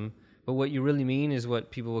socialism, but what you really mean is what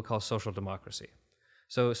people would call social democracy.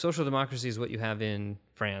 So social democracy is what you have in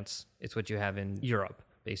France. It's what you have in Europe,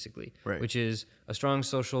 basically, which is a strong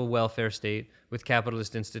social welfare state with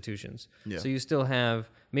capitalist institutions. Yeah. So you still have,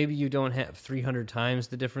 maybe you don't have 300 times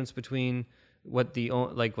the difference between what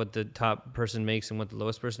the top person makes and what the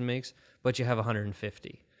lowest person makes, but you have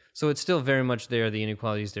 150. So it's still very much there. The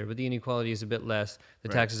inequality is there, but the inequality is a bit less. The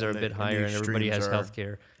taxes are a bit higher, and everybody has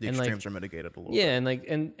healthcare. The extremes are mitigated a little. Yeah,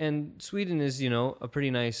 and Sweden is a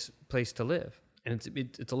pretty nice place to live, and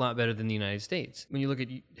it's a lot better than the United States. When you look at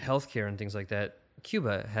healthcare and things like that,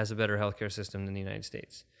 Cuba has a better healthcare system than the United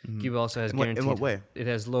States. Mm-hmm. Cuba also has guaranteed. In what way? It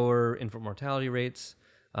has lower infant mortality rates.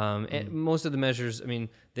 And most of the measures,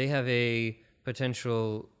 they have a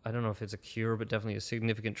potential, I don't know if it's a cure, but definitely a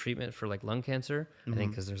significant treatment for like lung cancer. I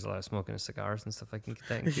think because there's a lot of smoking of cigars and stuff like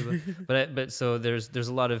that in Cuba. but so there's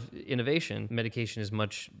a lot of innovation. Medication is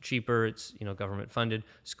much cheaper. It's government funded.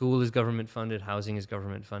 School is government funded. Housing is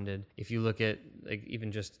government funded. If you look at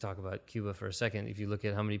even just to talk about Cuba for a second, if you look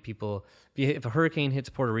at how many people, if a hurricane hits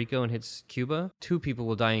Puerto Rico and hits Cuba, 2 people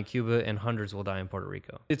will die in Cuba and hundreds will die in Puerto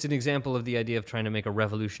Rico. It's an example of the idea of trying to make a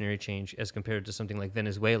revolutionary change as compared to something like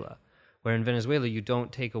Venezuela, where in Venezuela you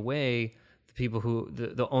don't take away the people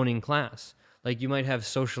the owning class. Like you might have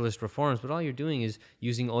socialist reforms, but all you're doing is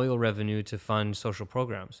using oil revenue to fund social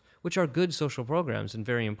programs, which are good social programs and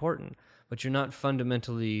very important, but you're not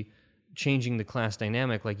fundamentally changing the class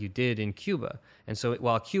dynamic like you did in Cuba. And so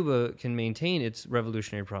while Cuba can maintain its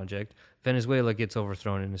revolutionary project, Venezuela gets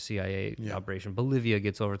overthrown in a CIA operation. Bolivia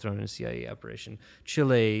gets overthrown in a CIA operation.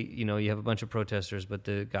 Chile, you have a bunch of protesters, but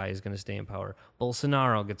the guy is going to stay in power.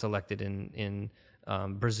 Bolsonaro gets elected in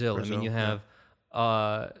Brazil. You have...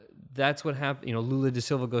 that's what happened. Lula da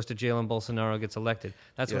Silva goes to jail and Bolsonaro gets elected.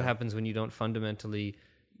 That's what happens when you don't fundamentally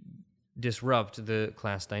disrupt the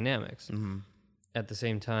class dynamics. Mm-hmm. At the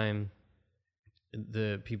same time,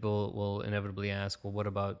 the people will inevitably ask, well, what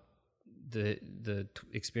about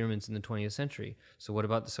experiments in the 20th century. So what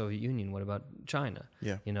about the Soviet Union? What about China?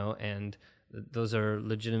 Yeah. And those are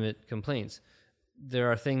legitimate complaints.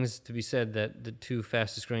 There are things to be said that the two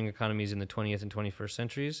fastest growing economies in the 20th and 21st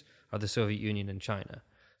centuries are the Soviet Union and China.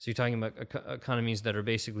 So you're talking about economies that are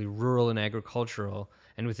basically rural and agricultural,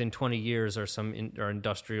 and within 20 years are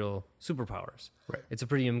industrial superpowers. Right. It's a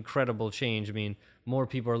pretty incredible change. I mean, more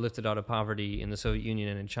people are lifted out of poverty in the Soviet Union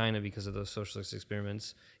and in China because of those socialist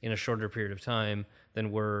experiments in a shorter period of time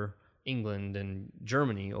than were England and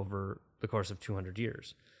Germany over the course of 200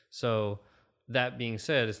 years. So that being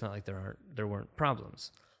said, it's not like there weren't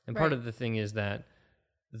problems. And part of the thing is that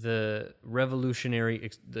the revolutionary,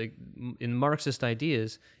 in Marxist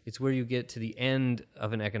ideas, it's where you get to the end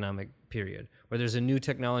of an economic period, where there's a new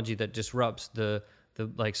technology that disrupts the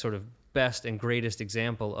like sort of best and greatest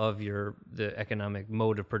example of the economic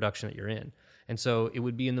mode of production that you're in. And so it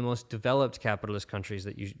would be in the most developed capitalist countries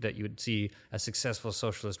that you would see a successful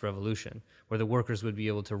socialist revolution, where the workers would be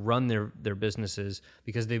able to run their businesses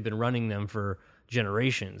because they've been running them for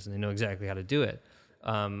generations and they know exactly how to do it.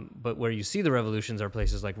 But where you see the revolutions are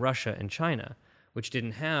places like Russia and China, which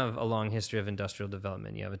didn't have a long history of industrial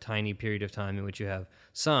development. You have a tiny period of time in which you have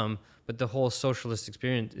some, but the whole socialist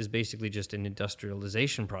experience is basically just an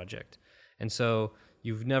industrialization project. And so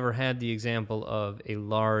you've never had the example of a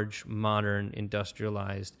large, modern,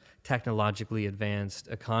 industrialized, technologically advanced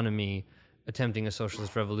economy attempting a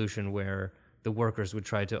socialist revolution where the workers would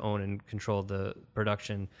try to own and control the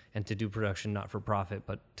production and to do production not for profit,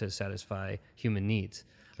 but to satisfy human needs.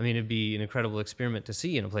 I mean, it'd be an incredible experiment to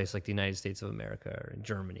see in a place like the United States of America or in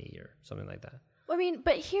Germany or something like that. I mean,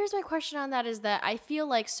 but here's my question on that is that I feel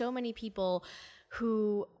like so many people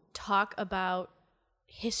who talk about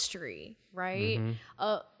history, right?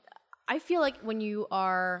 I feel like when you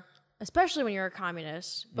are, especially when you're a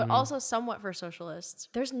communist, but also somewhat for socialists,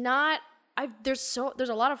 there's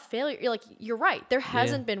a lot of failure. You're right. There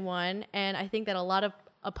hasn't been one. And I think that a lot of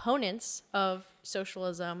opponents of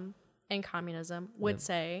socialism and communism would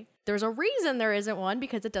say there's a reason there isn't one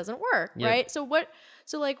because it doesn't work. Right. So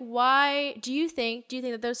why do you think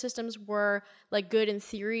that those systems were like good in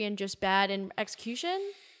theory and just bad in execution?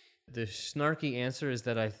 The snarky answer is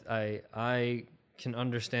that I can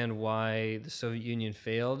understand why the Soviet Union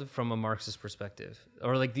failed from a Marxist perspective.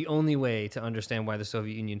 Or like the only way to understand why the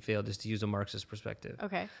Soviet Union failed is to use a Marxist perspective.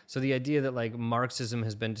 Okay. So the idea that like Marxism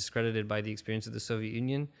has been discredited by the experience of the Soviet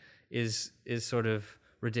Union is sort of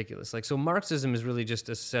ridiculous. Like, so Marxism is really just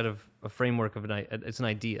a framework of it's an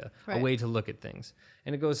idea, a way to look at things.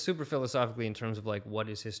 And it goes super philosophically in terms of like what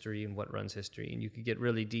is history and what runs history. And you could get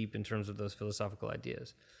really deep in terms of those philosophical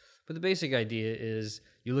ideas. But the basic idea is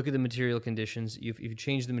you look at the material conditions. If you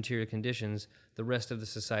change the material conditions, the rest of the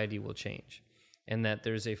society will change. And that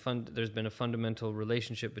there's been a fundamental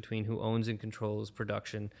relationship between who owns and controls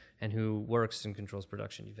production and who works and controls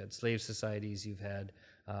production. You've had slave societies, you've had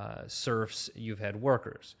serfs, you've had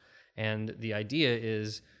workers. And the idea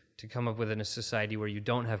is to come up with a society where you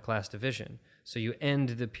don't have class division. So you end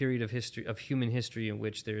the period of human history in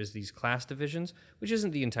which there is these class divisions, which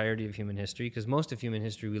isn't the entirety of human history, because most of human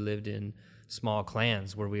history we lived in small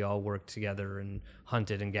clans where we all worked together and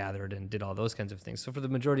hunted and gathered and did all those kinds of things. So for the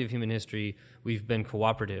majority of human history, we've been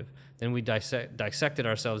cooperative. Then we dissected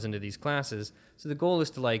ourselves into these classes. So the goal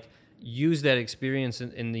is to like use that experience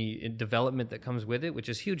in the development that comes with it, which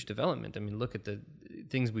is huge development. I mean, look at the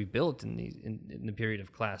things we built in the period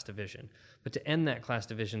of class division. But to end that class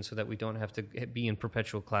division so that we don't have to be in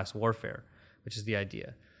perpetual class warfare, which is the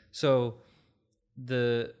idea. So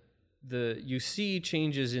you see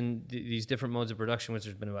changes in these different modes of production, which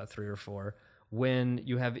there's been about 3 or 4, when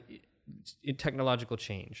you have technological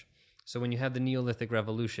change. So when you have the Neolithic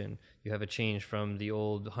Revolution, you have a change from the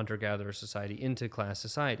old hunter-gatherer society into class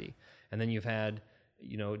society. And then you've had,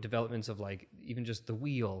 developments of like even just the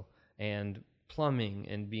wheel and plumbing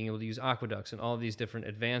and being able to use aqueducts and all of these different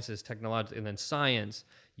advances technologically, and then science.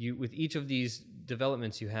 With each of these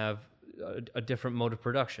developments, you have a different mode of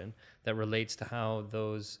production that relates to how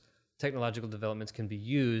those technological developments can be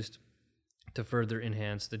used to further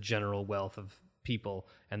enhance the general wealth of people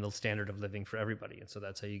and the standard of living for everybody. And so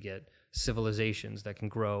that's how you get civilizations that can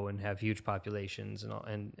grow and have huge populations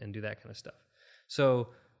and do that kind of stuff. So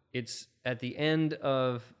it's at the end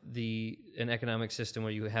of an economic system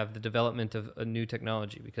where you have the development of a new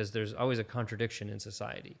technology, because there's always a contradiction in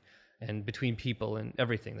society and between people and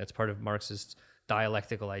everything. That's part of Marxist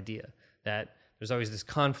dialectical idea, that there's always this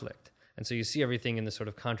conflict. And so you see everything in the sort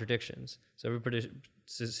of contradictions. So every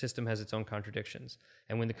system has its own contradictions.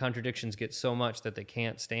 And when the contradictions get so much that they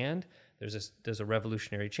can't stand, there's a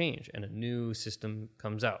revolutionary change and a new system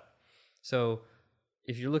comes out. So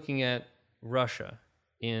if you're looking at Russia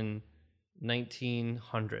in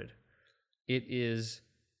 1900, it is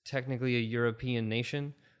technically a European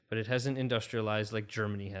nation, but it hasn't industrialized like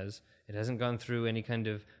Germany has. It hasn't gone through any kind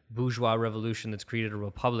of bourgeois revolution that's created a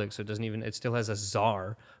republic. So it still has a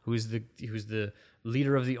czar who's the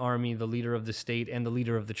leader of the army, the leader of the state, and the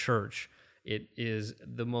leader of the church. It is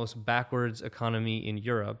the most backwards economy in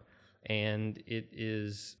Europe, and it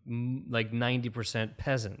is like 90%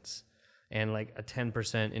 peasants and like a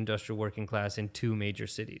 10% industrial working class in 2 major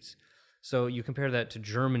cities. So you compare that to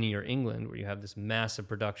Germany or England, where you have this massive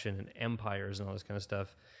production and empires and all this kind of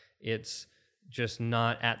stuff. It's just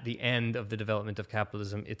not at the end of the development of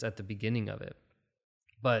capitalism. It's at the beginning of it.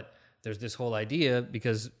 But there's this whole idea,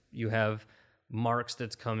 because you have Marx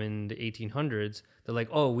that's come in the 1800s, they're like,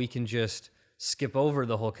 oh, we can just skip over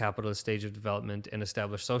the whole capitalist stage of development and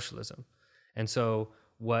establish socialism. And so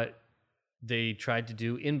what they tried to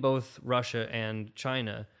do in both Russia and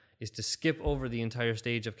China is to skip over the entire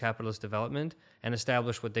stage of capitalist development and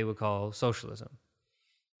establish what they would call socialism.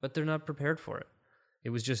 But they're not prepared for it. It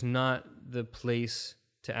was just not the place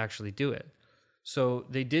to actually do it. So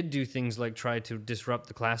they did do things like try to disrupt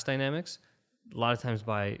the class dynamics, a lot of times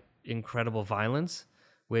by incredible violence,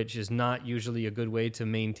 which is not usually a good way to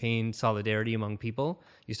maintain solidarity among people.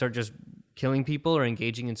 You start just killing people or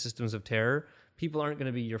engaging in systems of terror, people aren't going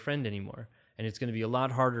to be your friend anymore. And it's going to be a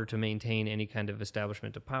lot harder to maintain any kind of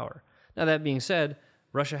establishment of power. Now, that being said,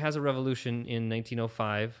 Russia has a revolution in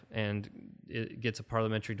 1905 and it gets a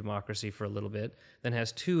parliamentary democracy for a little bit, then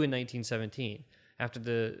has 2 in 1917. After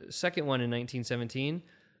the second one in 1917,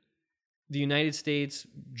 the United States,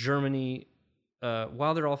 Germany,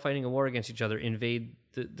 while they're all fighting a war against each other, invade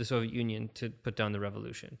the Soviet Union to put down the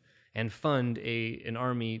revolution and fund an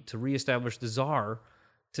army to reestablish the Tsar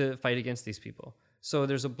to fight against these people. So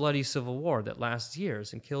there's a bloody civil war that lasts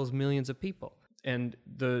years and kills millions of people. And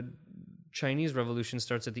the Chinese Revolution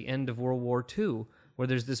starts at the end of World War II, where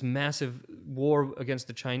there's this massive war against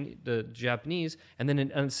the Japanese, and then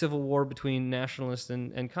a civil war between nationalists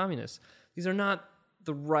and communists. These are not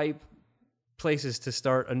the ripe places to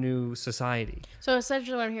start a new society. So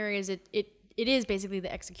essentially what I'm hearing is it is basically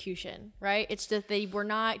the execution, right? It's that they were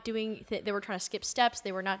not doing, they were trying to skip steps.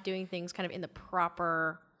 They were not doing things kind of in the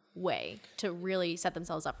proper way to really set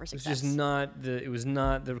themselves up for success. It was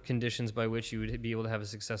not the conditions by which you would be able to have a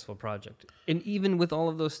successful project. And even with all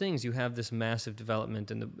of those things, you have this massive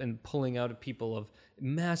development and pulling out of people, of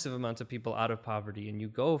massive amounts of people out of poverty. And you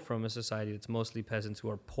go from a society that's mostly peasants who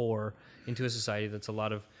are poor into a society that's a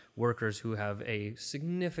lot of workers who have a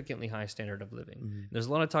significantly high standard of living. Mm-hmm. There's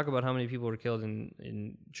a lot of talk about how many people were killed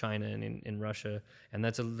in China and in Russia, and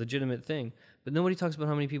that's a legitimate thing. But nobody talks about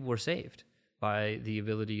how many people were saved by the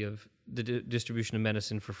ability of the distribution of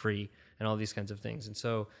medicine for free and all these kinds of things. And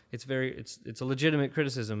so it's a legitimate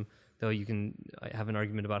criticism, though you can have an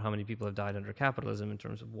argument about how many people have died under capitalism in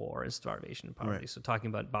terms of war and starvation and poverty. Right. So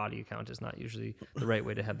talking about body count is not usually the right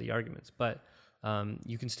way to have the arguments. But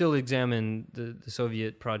you can still examine the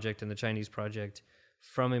Soviet project and the Chinese project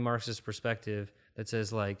from a Marxist perspective that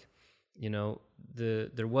says, like, you know,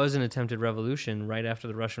 there was an attempted revolution right after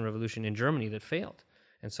the Russian Revolution in Germany that failed.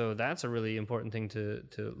 And so that's a really important thing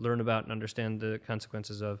to learn about and understand the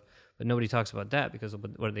consequences of. But nobody talks about that because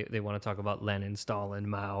they want to talk about Lenin, Stalin,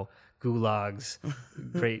 Mao, gulags,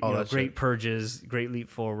 great purges, great leap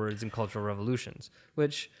forwards, and cultural revolutions,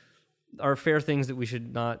 which are fair things that we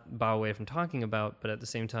should not bow away from talking about, but at the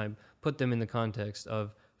same time put them in the context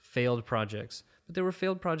of failed projects. But there were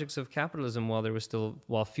failed projects of capitalism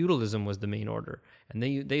while feudalism was the main order, and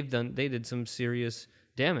they did some serious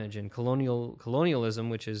damage. And colonialism,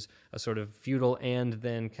 which is a sort of feudal and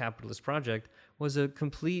then capitalist project, was a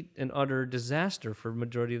complete and utter disaster for the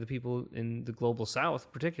majority of the people in the global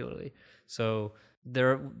South, particularly. So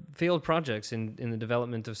there are failed projects in the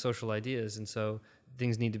development of social ideas, and so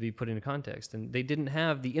things need to be put into context. And they didn't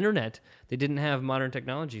have the internet, they didn't have modern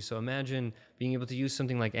technology. So imagine being able to use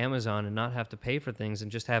something like Amazon and not have to pay for things and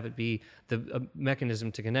just have it be a mechanism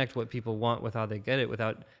to connect what people want with how they get it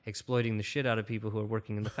without exploiting the shit out of people who are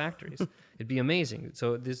working in the factories. It'd be amazing.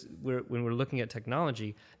 So when we're looking at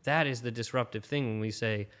technology, that is the disruptive thing when we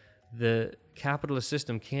say the capitalist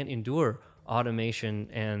system can't endure automation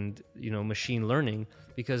and machine learning,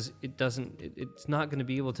 because it's not going to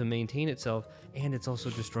be able to maintain itself, and it's also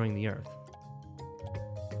destroying the earth.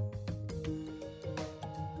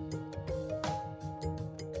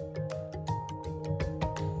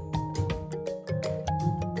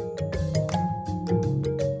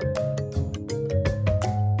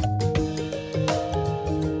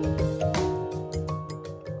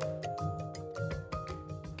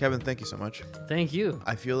 Kevin, thank you so much. Thank you.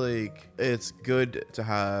 I feel like it's good to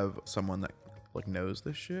have someone that like knows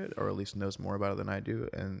this shit, or at least knows more about it than I do,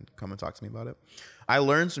 and come and talk to me about it. I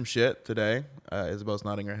learned some shit today. Isabel's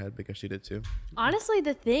nodding her head because she did too. Honestly,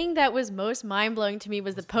 the thing that was most mind-blowing to me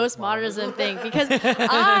was the postmodernism thing, because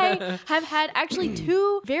I have had actually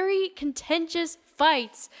 2 very contentious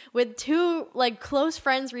fights with 2 like close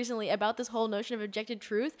friends recently about this whole notion of objective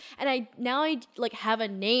truth, and I like have a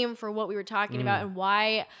name for what we were talking about and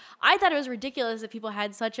why I thought it was ridiculous that people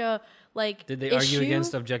had such a like Did they issue. argue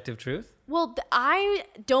against objective truth? Well, I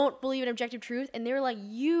don't believe in objective truth, and they were like,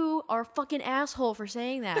 "You are a fucking asshole for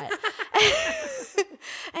saying that."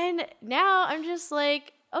 And now I'm just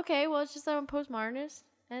like, okay, well, it's just that I'm postmodernist,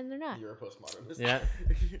 and they're not. You're a postmodernist. Yeah.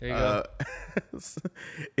 There you go.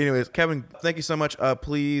 Anyways, Kevin, thank you so much.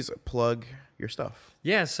 Please plug your stuff.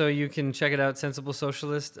 Yeah, so you can check it out, Sensible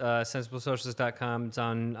Socialist, sensiblesocialist.com. It's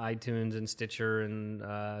on iTunes and Stitcher and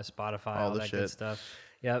Spotify, all the that shit. good stuff.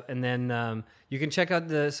 Yeah, and then you can check out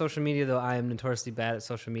the social media, though I am notoriously bad at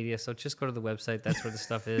social media, so just go to the website. That's where the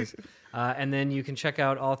stuff is. And then you can check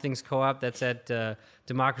out All Things Co-op. That's at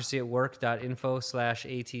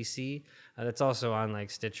democracyatwork.info/ATC. That's also on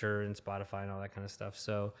like Stitcher and Spotify and all that kind of stuff.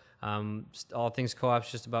 So All Things Co-op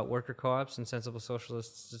is just about worker co-ops, and Sensible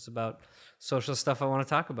Socialists is just about social stuff I want to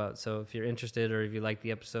talk about. So if you're interested or if you like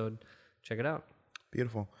the episode, check it out.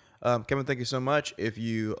 Beautiful. Kevin, thank you so much. If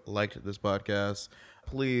you liked this podcast,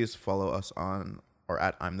 please follow us on or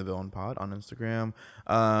at I'm the Villain Pod on Instagram.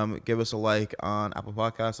 Give us a like on Apple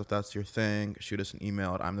Podcasts if that's your thing. Shoot us an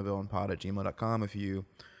email at imthevillainpod@gmail.com. If you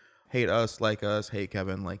hate us, like us, hate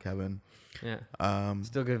Kevin, like Kevin. Yeah.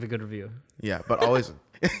 Still give a good review. Yeah, but always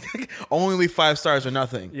only leave 5 stars or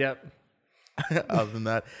nothing. Yep. Other than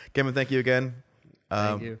that, Kevin, thank you again.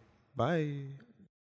 Thank you. Bye.